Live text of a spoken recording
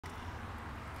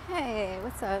Hey,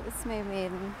 what's up? It's May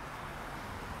Maiden.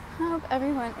 I hope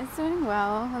everyone is doing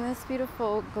well on this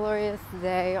beautiful, glorious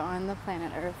day on the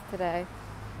planet Earth today.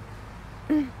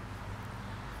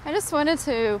 I just wanted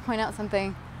to point out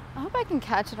something. I hope I can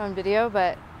catch it on video,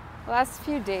 but the last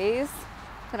few days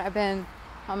that I've been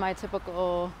on my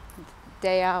typical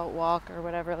day out walk or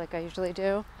whatever like I usually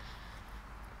do,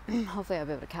 hopefully I'll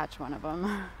be able to catch one of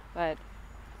them. But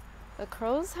the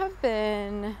crows have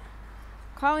been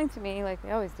calling to me like they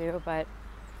always do, but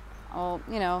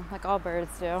like all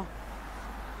birds do.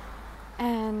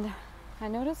 And I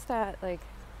noticed that like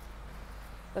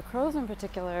the crows in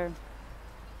particular,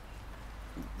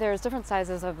 there's different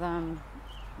sizes of them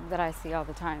that I see all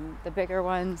the time. The bigger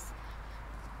ones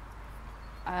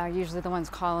are usually the ones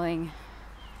calling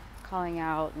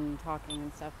out and talking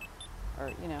and stuff,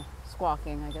 or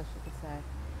squawking, I guess you could say.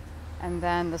 And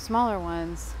then the smaller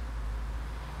ones,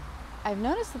 I've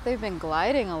noticed that they've been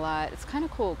gliding a lot. It's kind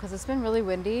of cool because it's been really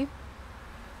windy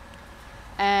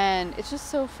and it's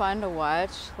just so fun to watch.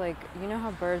 Like, you know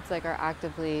how birds like are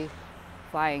actively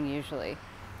flying usually,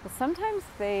 but sometimes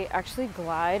they actually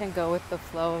glide and go with the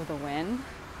flow of the wind.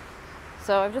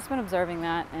 So I've just been observing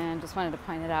that and just wanted to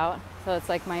point it out. So it's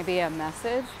like maybe a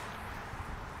message.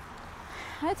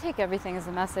 I take everything as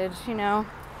a message, because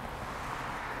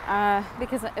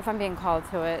if I'm being called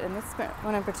to it, and this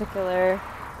one in particular,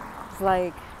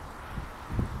 like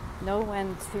know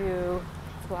when to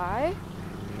fly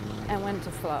and when to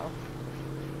flow.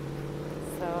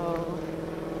 So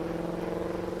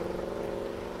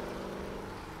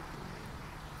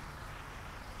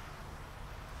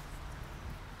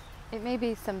it may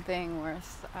be something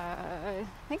worth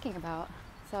thinking about.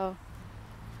 So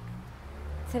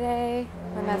today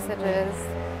the message is,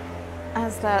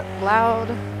 as that loud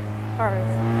cars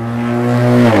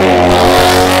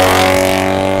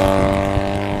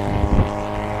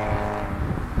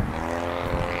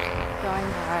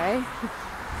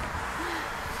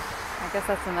I guess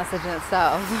that's the message in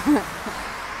itself.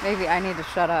 Maybe I need to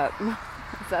shut up.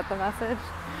 Is that the message?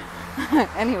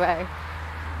 Anyway,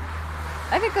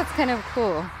 I think that's kind of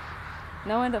cool.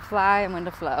 Know when to fly and when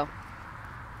to flow.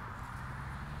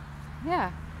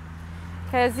 Yeah.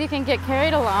 Because you can get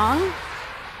carried along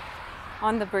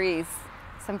on the breeze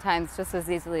sometimes just as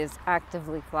easily as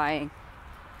actively flying,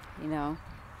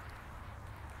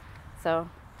 So,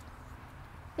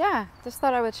 yeah, just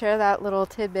thought I would share that little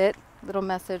tidbit, little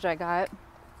message I got,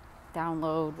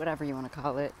 download, whatever you want to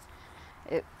call it.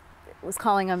 It was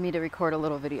calling on me to record a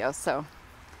little video, so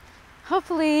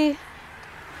hopefully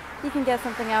you can get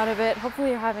something out of it. Hopefully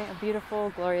you're having a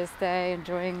beautiful, glorious day,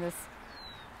 enjoying this.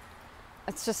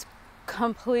 It's just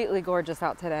completely gorgeous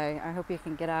out today. I hope you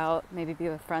can get out, maybe be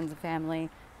with friends and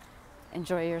family,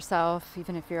 enjoy yourself,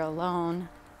 even if you're alone.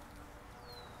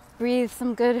 Breathe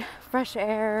some good fresh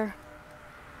air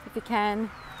if you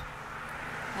can,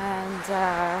 and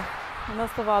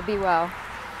most of all, be well.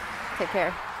 Take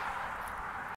care.